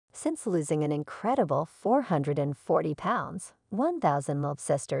Since losing an incredible 440 pounds, 1000 Love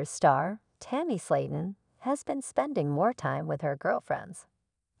Sisters star Tammy Slayton has been spending more time with her girlfriends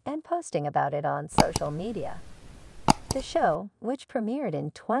and posting about it on social media. The show, which premiered in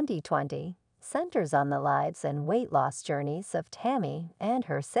 2020, centers on the lives and weight loss journeys of Tammy and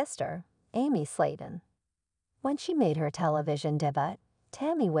her sister, Amy Slayton. When she made her television debut,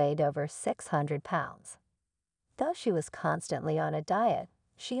 Tammy weighed over 600 pounds. Though she was constantly on a diet,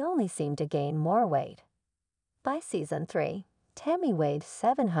 she only seemed to gain more weight. By season 3, Tammy weighed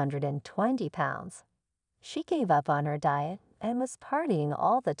 720 pounds. She gave up on her diet and was partying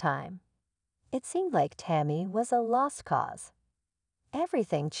all the time. It seemed like Tammy was a lost cause.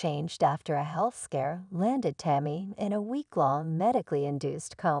 Everything changed after a health scare landed Tammy in a week-long medically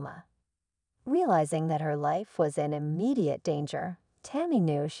induced coma. Realizing that her life was in immediate danger, Tammy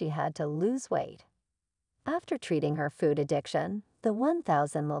knew she had to lose weight. After treating her food addiction, the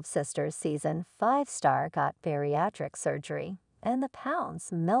 1000 Love Sisters season 5 star got bariatric surgery, and the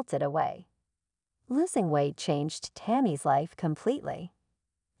pounds melted away. Losing weight changed Tammy's life completely.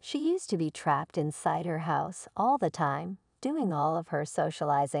 She used to be trapped inside her house all the time, doing all of her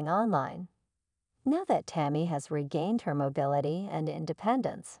socializing online. Now that Tammy has regained her mobility and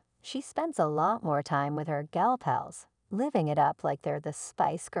independence, she spends a lot more time with her gal pals, living it up like they're the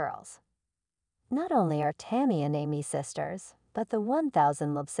Spice Girls. Not only are Tammy and Amy sisters, but the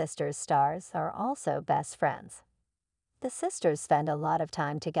 1000 Love Sisters stars are also best friends. The sisters spend a lot of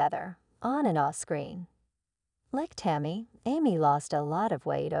time together, on and off screen. Like Tammy, Amy lost a lot of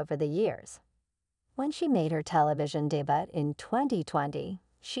weight over the years. When she made her television debut in 2020,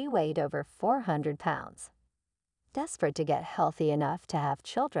 she weighed over 400 pounds. Desperate to get healthy enough to have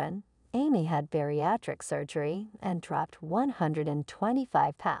children, Amy had bariatric surgery and dropped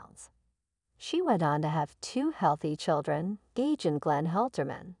 125 pounds. She went on to have 2 healthy children, Gage and Glenn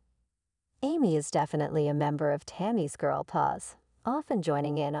Halterman. Amy is definitely a member of Tammy's Girl Pause, often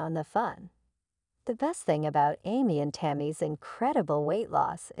joining in on the fun. The best thing about Amy and Tammy's incredible weight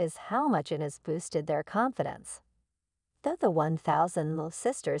loss is how much it has boosted their confidence. Though the 1000 Love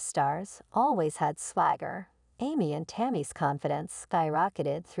Sisters stars always had swagger, Amy and Tammy's confidence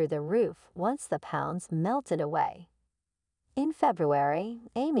skyrocketed through the roof once the pounds melted away. In February,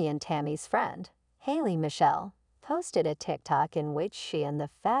 Amy and Tammy's friend, Haley Michelle, posted a TikTok in which she and the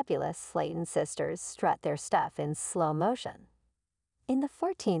fabulous Slayton sisters strut their stuff in slow motion. In the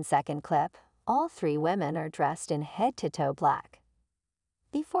 14-second clip, all 3 women are dressed in head-to-toe black.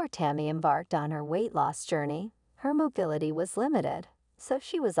 Before Tammy embarked on her weight loss journey, her mobility was limited, so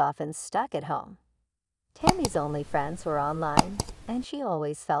she was often stuck at home. Tammy's only friends were online, and she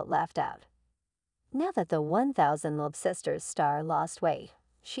always felt left out. Now that the 1000 Love Sisters star lost weight,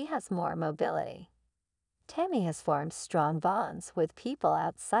 she has more mobility. Tammy has formed strong bonds with people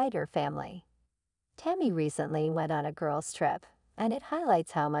outside her family. Tammy recently went on a girls' trip, and it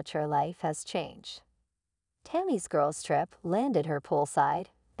highlights how much her life has changed. Tammy's girls' trip landed her poolside,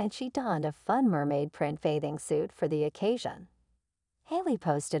 and she donned a fun mermaid print bathing suit for the occasion. Haley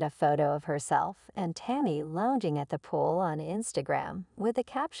posted a photo of herself and Tammy lounging at the pool on Instagram with the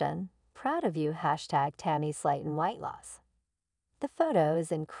caption, "Proud of you #Tammy Slayton Weight Loss." The photo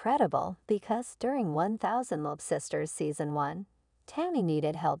is incredible because during 1000 Love Sisters Season 1, Tammy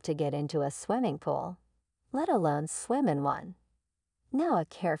needed help to get into a swimming pool, let alone swim in one. Now a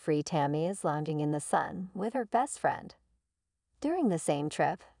carefree Tammy is lounging in the sun with her best friend. During the same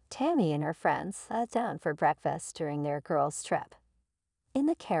trip, Tammy and her friends sat down for breakfast during their girls' trip. In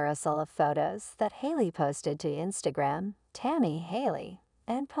the carousel of photos that Haley posted to Instagram, Tammy, Haley,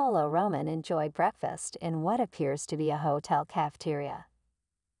 and Polo Roman enjoyed breakfast in what appears to be a hotel cafeteria.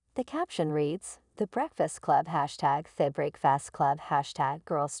 The caption reads, "The Breakfast Club #TheBreakfast Club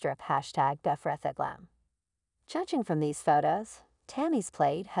 #GirlStrip #Befrethaglam." Judging from these photos, Tammy's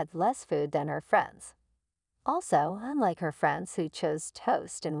plate had less food than her friends. Also, unlike her friends who chose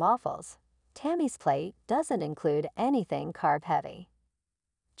toast and waffles, Tammy's plate doesn't include anything carb-heavy.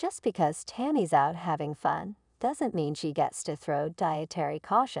 Just because Tammy's out having fun doesn't mean she gets to throw dietary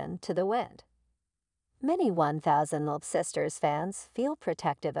caution to the wind. Many 1000 Love Sisters fans feel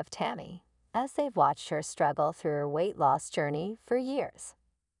protective of Tammy, as they've watched her struggle through her weight loss journey for years.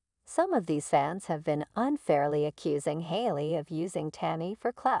 Some of these fans have been unfairly accusing Haley of using Tammy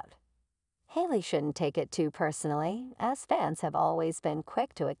for clout. Haley shouldn't take it too personally, as fans have always been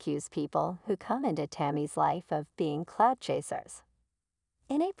quick to accuse people who come into Tammy's life of being clout chasers.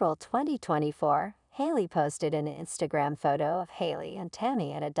 In April 2024, Haley posted an Instagram photo of Haley and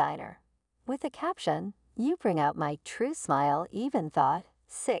Tammy at a diner, with the caption, "You bring out my true smile, even thought,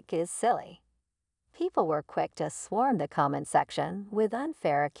 sick is silly." People were quick to swarm the comment section with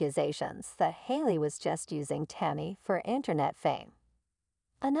unfair accusations that Haley was just using Tammy for internet fame.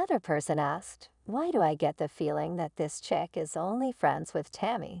 Another person asked, "Why do I get the feeling that this chick is only friends with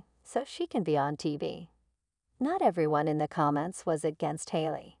Tammy so she can be on TV?" Not everyone in the comments was against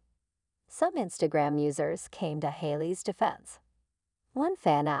Haley. Some Instagram users came to Haley's defense. One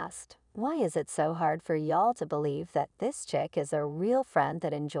fan asked, "Why is it so hard for y'all to believe that this chick is a real friend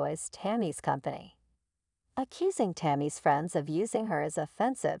that enjoys Tammy's company?" Accusing Tammy's friends of using her is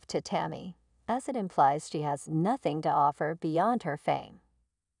offensive to Tammy, as it implies she has nothing to offer beyond her fame.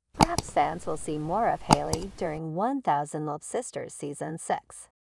 Perhaps fans will see more of Haley during 1000 Love Sisters Season 6.